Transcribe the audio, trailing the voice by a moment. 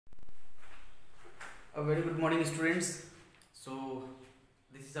A very good morning, students. So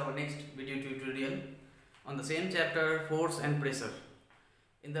this is our next video tutorial on the same chapter, force and pressure.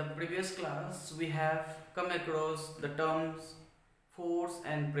 In the previous class we have come across the terms force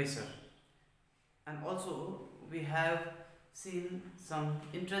and pressure, and also we have seen some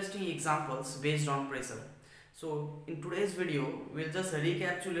interesting examples based on pressure. So in today's video we'll just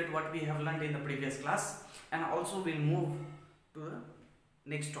recapitulate what we have learned in the previous class, and also we'll move to the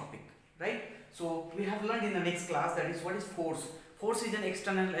next topic, right? So we have learned in the next class, that is, what is force. Force is an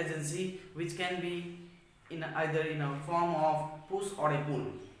external agency which can be either in a form of push or a pull,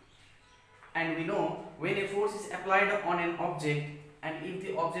 and we know when a force is applied on an object, and if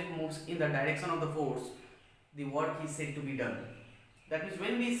the object moves in the direction of the force, the work is said to be done. That means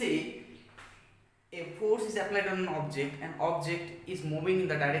when we say a force is applied on an object is moving in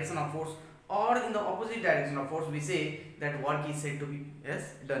the direction of force or in the opposite direction of force, we say that work is said to be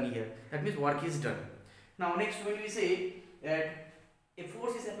done here. That means work is done. Now next, when we say that a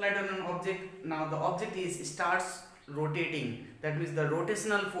force is applied on an object, now the object starts rotating. That means the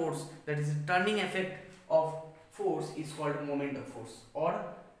rotational force, that is the turning effect of force, is called moment of force or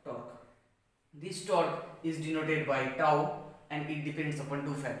torque. This torque is denoted by tau, and it depends upon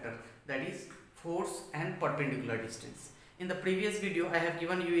two factors, that is force and perpendicular distance. In the previous video I have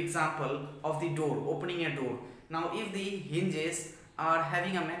given you example of the door, opening a door. Now if the hinges are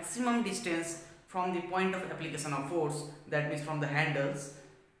having a maximum distance from the point of application of force, that means from the handles,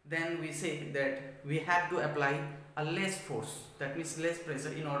 then we say that we have to apply a less force, that means less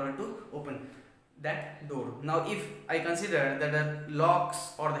pressure, in order to open that door. Now if I consider that the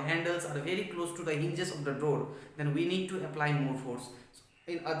locks or the handles are very close to the hinges of the door, then we need to apply more force.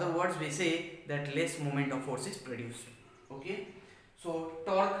 In other words, we say that less moment of force is produced. Okay, so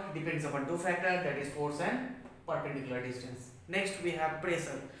torque depends upon two factors, that is force and perpendicular distance. Next we have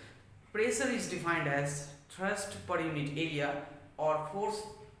pressure. Pressure is defined as thrust per unit area or force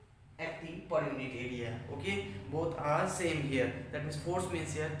acting per unit area. Okay, both are same here. That means force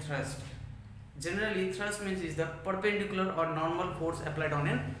means here thrust. Generally thrust means is the perpendicular or normal force applied on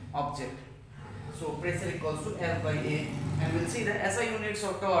an object. So pressure equals to F by A, and we'll see the SI units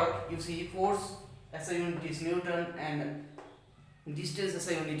of torque. You see force SI unit is Newton and distance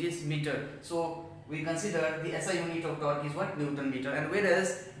SI unit is meter. So we consider the SI unit of torque is what? Newton meter, and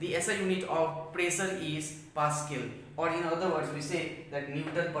whereas the SI unit of pressure is Pascal, or in other words we say that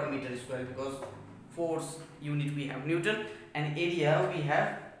Newton per meter square, because force unit we have Newton and area we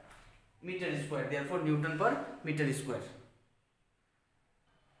have meter square, therefore Newton per meter square.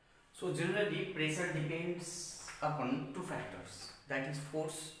 So generally pressure depends upon two factors, that is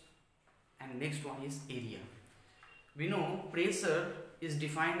force and next one is area. We know pressure is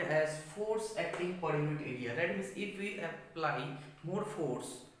defined as force acting per unit area. That means if we apply more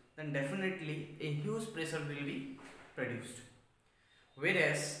force, then definitely a huge pressure will be produced.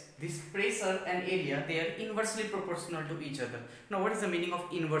 Whereas this pressure and area, they are inversely proportional to each other. Now what is the meaning of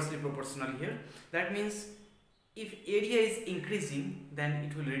inversely proportional here? That means if area is increasing, then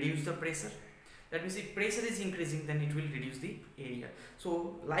it will reduce the pressure. That means if pressure is increasing, then it will reduce the area.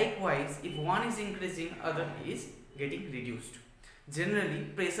 So likewise, if one is increasing, other is getting reduced.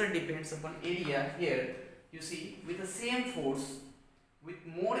 Generally pressure depends upon area. Here you see, with the same force, with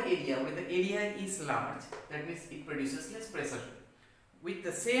more area, where the area is large, that means it produces less pressure. With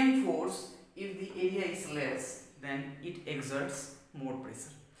the same force, if the area is less, then it exerts more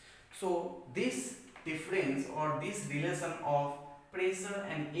pressure. So this difference or this relation of pressure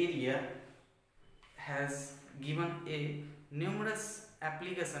and area has given a numerous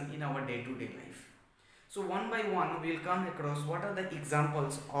application in our day-to-day life. So one by one we will come across what are the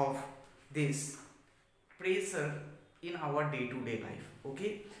examples of this pressure in our day-to-day life.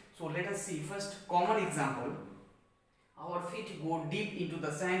 Okay, so let us see first common example. Our feet go deep into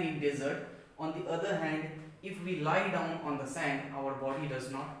the sand in desert. On the other hand, if we lie down on the sand, our body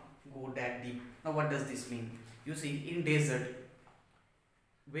does not go that deep. Now what does this mean? You see, in desert,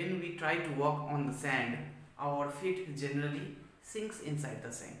 when we try to walk on the sand, our feet generally sinks inside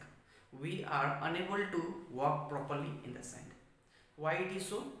the sand. We are unable to walk properly in the sand. Why it is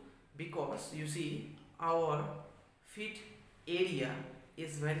so? Because you see, our feet area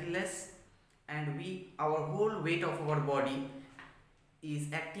is very less, and our whole weight of our body is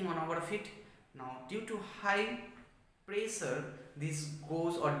acting on our feet. Now due to high pressure, this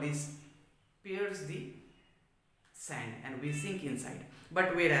pierces the sand and we sink inside.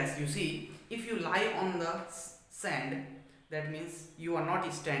 But whereas you see, if you lie on the sand, that means you are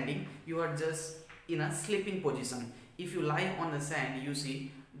not standing, you are just in a sleeping position. If you lie on the sand, you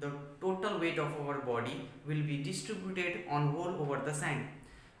see the total weight of our body will be distributed on whole over the sand.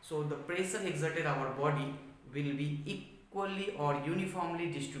 So the pressure exerted our body will be equally or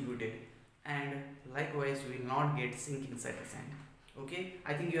uniformly distributed, and likewise we will not get sink inside the sand. Okay,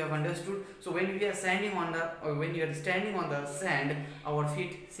 I think you have understood. So when we are standing on the, or when you are standing on the sand, our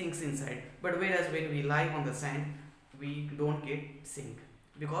feet sinks inside, but whereas when we lie on the sand, we don't get sink,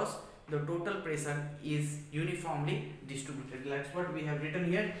 because the total pressure is uniformly distributed. That's what we have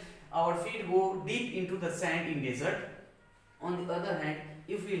written here. Our feet go deep into the sand in desert. On the other hand,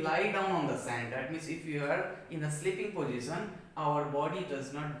 if we lie down on the sand, that means if you are in a sleeping position, our body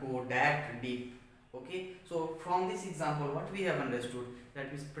does not go that deep. Okay, so from this example what we have understood,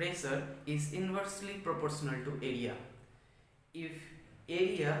 that means pressure is inversely proportional to area. If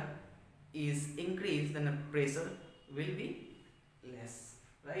area is increased, then the pressure will be less,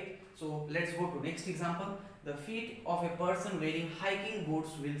 right? So let's go to next example. The feet of a person wearing hiking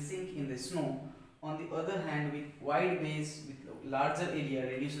boots will sink in the snow. On the other hand, with wide base with larger area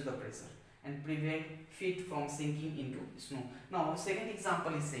reduces the pressure and prevent feet from sinking into snow. Now second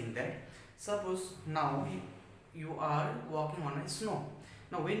example is saying that suppose now you are walking on a snow.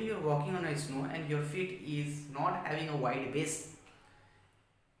 Now when you are walking on a snow and your feet is not having a wide base,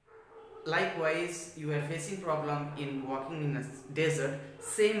 likewise you are facing problem in walking in a desert,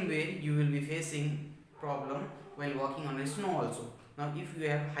 same way you will be facing problem while walking on a snow also. Now if you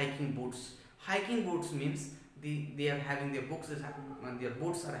have hiking boots means they are having their boots, their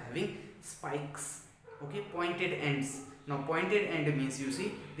boots are having spikes, okay, pointed ends. Now pointed end means, you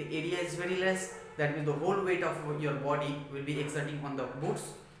see, the area is very less, that means the whole weight of your body will be exerting on the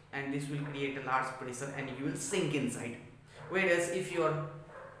boots, and this will create a large pressure and you will sink inside. Whereas if your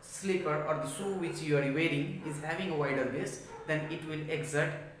slipper or the shoe which you are wearing is having a wider base, then it will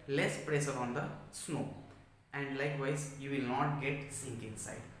exert less pressure on the snow, and likewise you will not get sink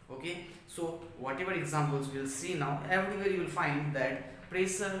inside. Okay, so whatever examples we will see now, everywhere you will find that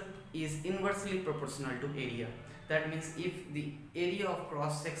pressure is inversely proportional to area. That means if the area of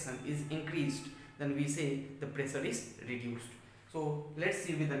cross section is increased, then we say the pressure is reduced. So let's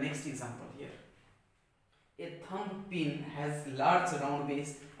see with the next example here. A thumb pin has large round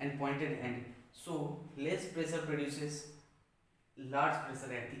base and pointed end, so less pressure produces large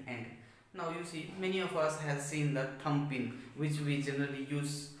pressure at the end. Now you see, many of us have seen the thumb pin, which we generally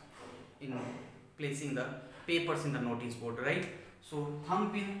use in placing the papers in the notice board, right? So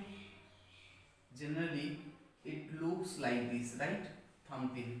thumb pin, generally it looks like this, right?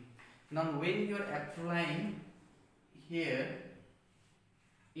 Thumb pin. Now when you are applying here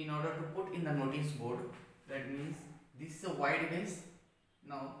in order to put in the notice board, that means this is a wide base.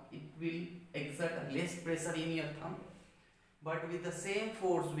 Now it will exert less pressure in your thumb, but with the same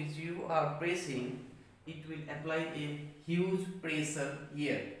force which you are pressing, it will apply a huge pressure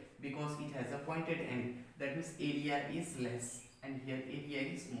here, because it has a pointed end. That means area is less and here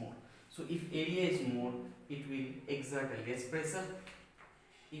area is more. So if area is more, it will exert a less pressure.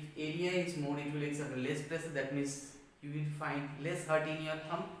 If area is more, it will exert a less pressure. That means you will find less hurt in your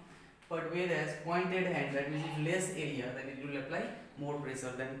thumb. But whereas pointed end, that means if less area, then it will apply more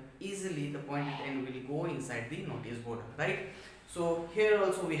pressure. Then easily the pointed end will go inside the notice board, right? So here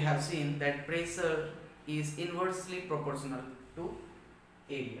also we have seen that pressure is inversely proportional to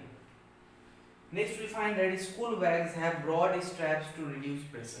area. Next we find that school bags have broad straps to reduce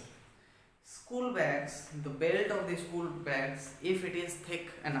pressure. School bags, the belt of the school bags, if it is thick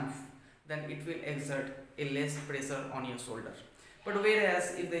enough, then it will exert a less pressure on your shoulder. But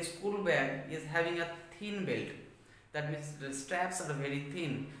whereas if the school bag is having a thin belt, that means the straps are very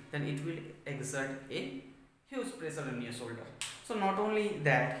thin, then it will exert a huge pressure on your shoulder. So not only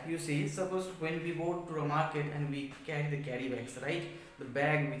that, you see, suppose when we go to a market and we carry the carry bags, right? The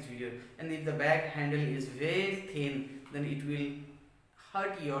bag which we do, and if the bag handle is very thin, then it will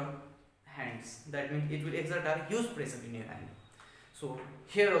hurt your hands. That means it will exert a huge pressure in your hand. So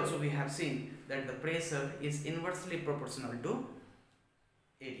here also we have seen that the pressure is inversely proportional to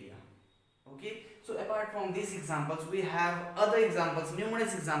area. Okay, so apart from these examples, we have other examples,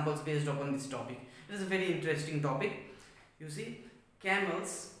 numerous examples based upon this topic. It is a very interesting topic. You see,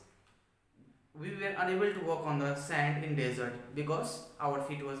 camels, we were unable to walk on the sand in desert because our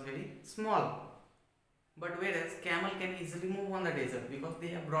feet was very small. But whereas camel can easily move on the desert because they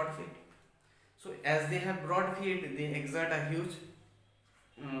have broad feet. So as they have broad feet, they exert a huge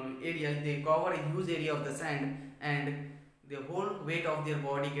area, they cover a huge area of the sand, and the whole weight of their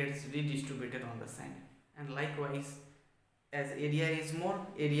body gets redistributed on the sand. And likewise, as area is more,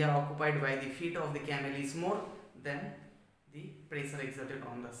 area occupied by the feet of the camel is more, then the pressure exerted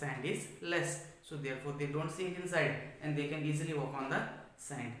on the sand is less. So therefore they don't sink inside and they can easily walk on the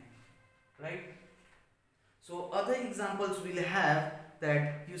sand, right? So other examples will have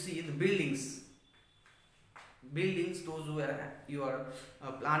that you see the buildings, those where you are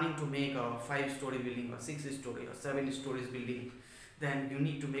planning to make a 5-story building or 6-story or 7 stories building, then you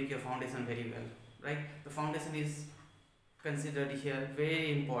need to make your foundation very well, right? The foundation is considered here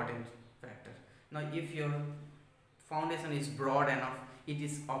very important factor. Now if your foundation is broad enough, it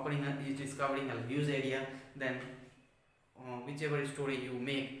is covering a huge area, then whichever story you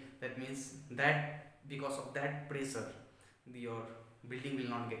make, that means that because of that pressure your building will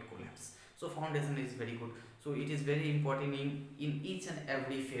not get collapsed. So foundation is very good. So it is very important in each and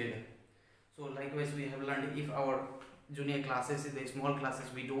every field. So likewise we have learned, if our junior classes, in the small classes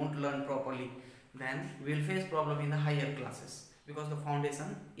we don't learn properly, then we will face problem in the higher classes, because the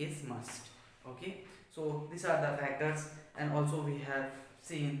foundation is must. Okay, so these are the factors. And also we have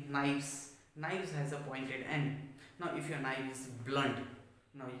seen knives has a pointed end. Now if your knife is blunt,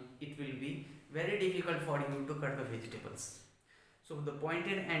 now it will be very difficult for you to cut the vegetables. So the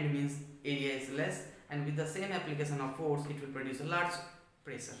pointed end means area is less, and with the same application of force it will produce a large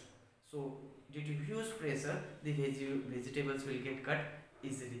pressure. So due to huge pressure, the vegetables will get cut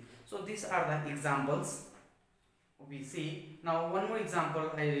easily. So these are the examples we see. Now one more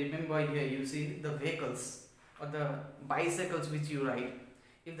example I remember here, you see the vehicles or the bicycles which you ride.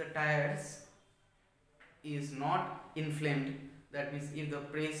 If the tires is not inflamed, that means if the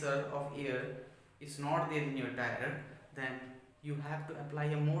pressure of air is not there in your tire, then you have to apply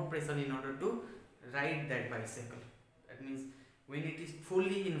a more pressure in order to ride that bicycle. That means when it is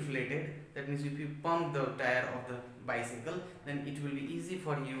fully inflated, that means if you pump the tire of the bicycle, then it will be easy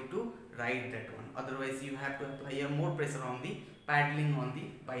for you to ride that one. Otherwise you have to apply a more pressure on the paddling on the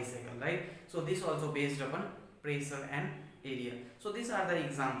bicycle, right? So this also based upon pressure and area. So these are the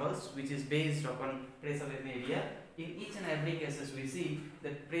examples which is based upon pressure and area. In each and every cases we see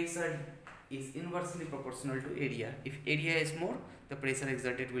that pressure is inversely proportional to area. If area is more, the pressure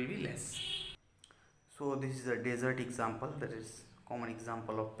exerted will be less. So this is a desert example, that is common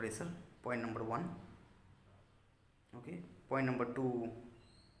example of pressure, point number 1. Okay, point number 2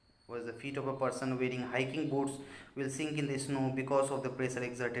 was the feet of a person wearing hiking boots will sink in the snow because of the pressure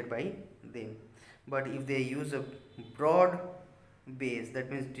exerted by them. But if they use a broad base, that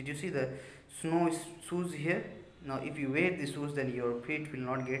means, did you see the snow shoes here? Now if you wear the shoes, then your feet will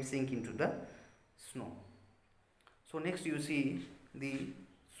not get sink into the snow. So next you see the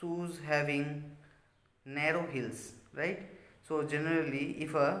shoes having narrow heels, right? So generally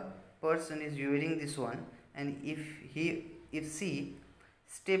if a person is wearing this one, and if she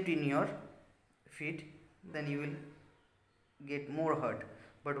stepped in your feet, then you will get more hurt.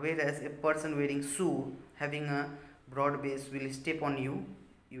 But whereas a person wearing shoe having a broad base will step on you,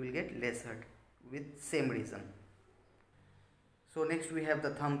 you will get less hurt with same reason. So next we have the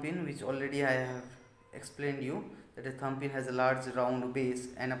thumb pin, which already I have explained you, that a thumb pin has a large round base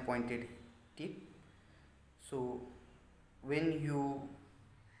and a pointed tip. So when you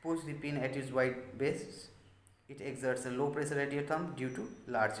push the pin at its wide base, it exerts a low pressure at your thumb due to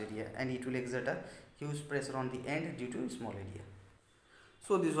large area, and it will exert a huge pressure on the end due to small area.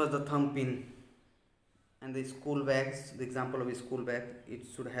 So this was the thumb pin. And the school bags, the example of a school bag, it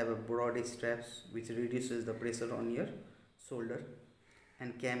should have a broad straps which reduces the pressure on your shoulder.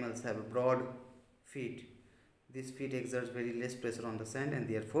 And camels have a broad feet. This feet exerts very less pressure on the sand, and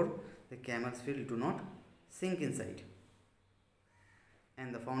therefore the camel's feet do not sink inside.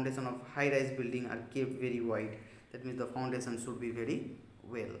 And the foundation of high-rise building are kept very wide. That means the foundation should be very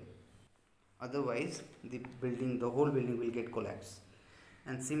well. Otherwise the whole building will get collapsed.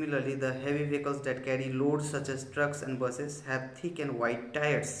 And similarly, the heavy vehicles that carry loads such as trucks and buses have thick and wide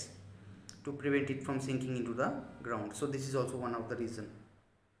tires to prevent it from sinking into the ground. So this is also one of the reasons.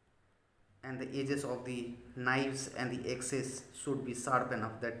 And the edges of the knives and the axes should be sharp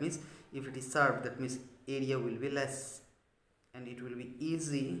enough. That means if it is sharp, that means area will be less, and it will be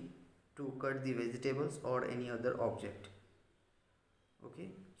easy to cut the vegetables or any other object. Okay,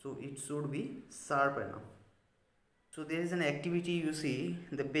 so it should be sharp enough. So there is an activity, you see,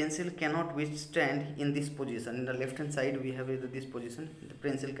 the pencil cannot withstand in this position. In the left hand side we have this position, the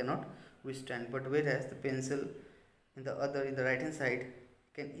pencil cannot withstand, but whereas the pencil in the right hand side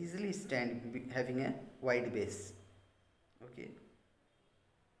can easily stand having a wide base. Okay,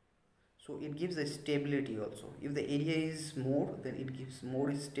 so it gives a stability also. If the area is more, then it gives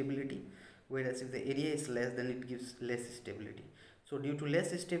more stability, whereas if the area is less, then it gives less stability. So due to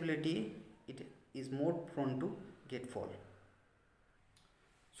less stability, it is more prone to get fall.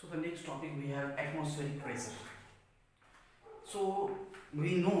 So the next topic we have atmospheric pressure. So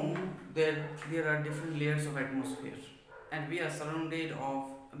we know that there are different layers of atmosphere, and we are surrounded of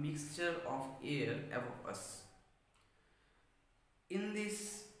a mixture of air above us. in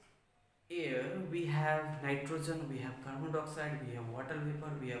this air we have nitrogen, we have carbon dioxide, we have water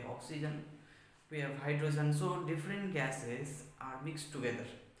vapor, we have oxygen, we have hydrogen. So different gases are mixed together.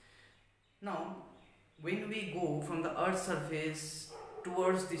 Now when we go from the earth's surface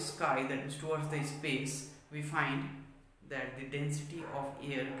towards the sky, that is towards the space, we find that the density of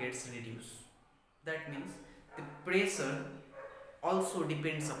air gets reduced. That means the pressure also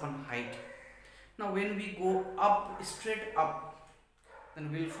depends upon height. Now when we go up, straight up, then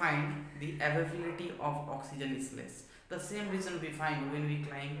we will find the availability of oxygen is less. The same reason we find when we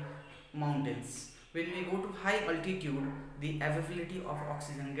climb mountains. When we go to high altitude, the availability of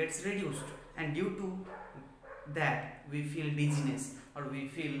oxygen gets reduced, and due to that we feel dizziness or we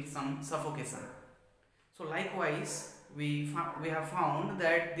feel some suffocation. So likewise we have found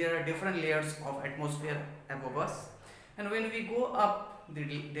that there are different layers of atmosphere above us, and when we go up, the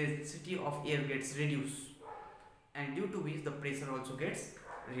density of air gets reduced, and due to which the pressure also gets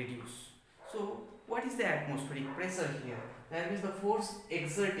reduced. So what is the atmospheric pressure here? That is the force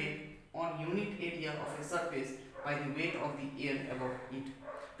exerted on unit area of a surface by the weight of the air above it.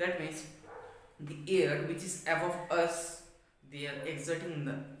 That means the air which is above us, they are exerting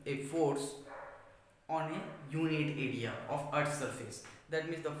a force on a unit area of Earth's surface. That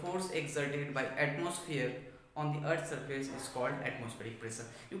means the force exerted by atmosphere on the Earth's surface is called atmospheric pressure.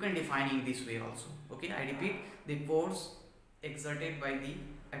 You can define in this way also. Okay, I repeat, the force exerted by the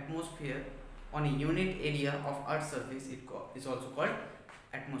atmosphere on a unit area of Earth's surface is also called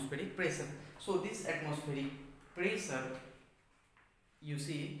atmospheric pressure. So this atmospheric pressure, you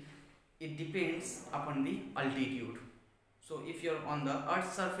see, it depends upon the altitude. So if you are on the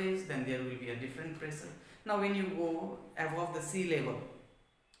Earth's surface, then there will be a different pressure. Now when you go above the sea level,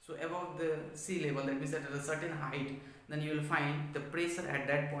 so above the sea level, that means at a certain height, then you will find the pressure at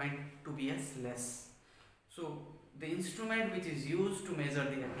that point to be as less. So the instrument which is used to measure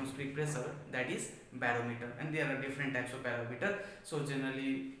the atmospheric pressure, that is barometer, and there are different types of barometer. So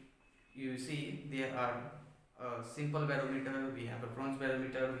generally you see there are a simple barometer, we have a bronze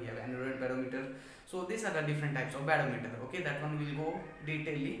barometer, we have Android barometer. So these are the different types of barometer. Okay, that one will go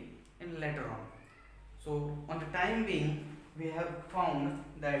detailedly in later on. So on the time being, we have found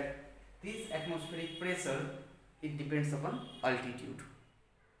that this atmospheric pressure, it depends upon altitude.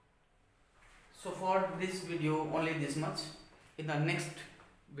 So for this video only this much. In the next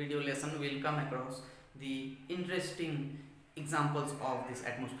video lesson we will come across the interesting examples of this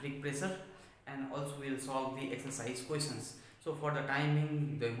atmospheric pressure, and also we will solve the exercise questions. So for the time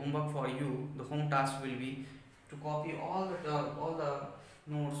being, the homework for you, the home task will be to copy all the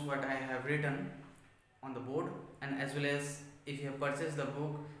notes what I have written on the board, and as well as if you have purchased the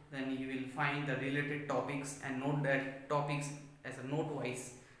book, then you will find the related topics and note that topics as a note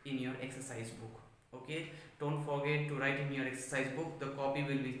wise in your exercise book. Okay, don't forget to write in your exercise book. The copy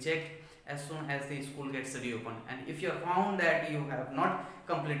will be checked as soon as the school gets reopened, and if you have found that you have not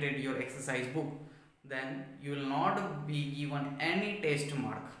completed your exercise book, then you will not be given any test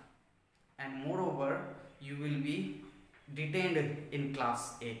mark, and moreover you will be detained in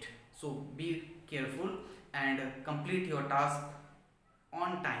class 8. So be careful and complete your task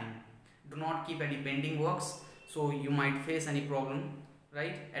on time. Do not keep any pending works, so you might face any problem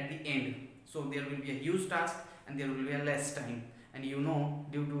right at the end. So there will be a huge task and there will be a less time, and you know,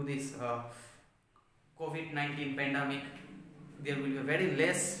 due to this COVID-19 pandemic, there will be very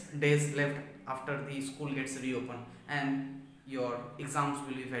less days left after the school gets reopened, and your exams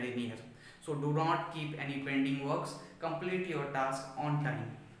will be very near. So do not keep any pending works, complete your task on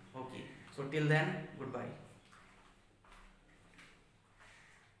time. Okay, so till then, goodbye.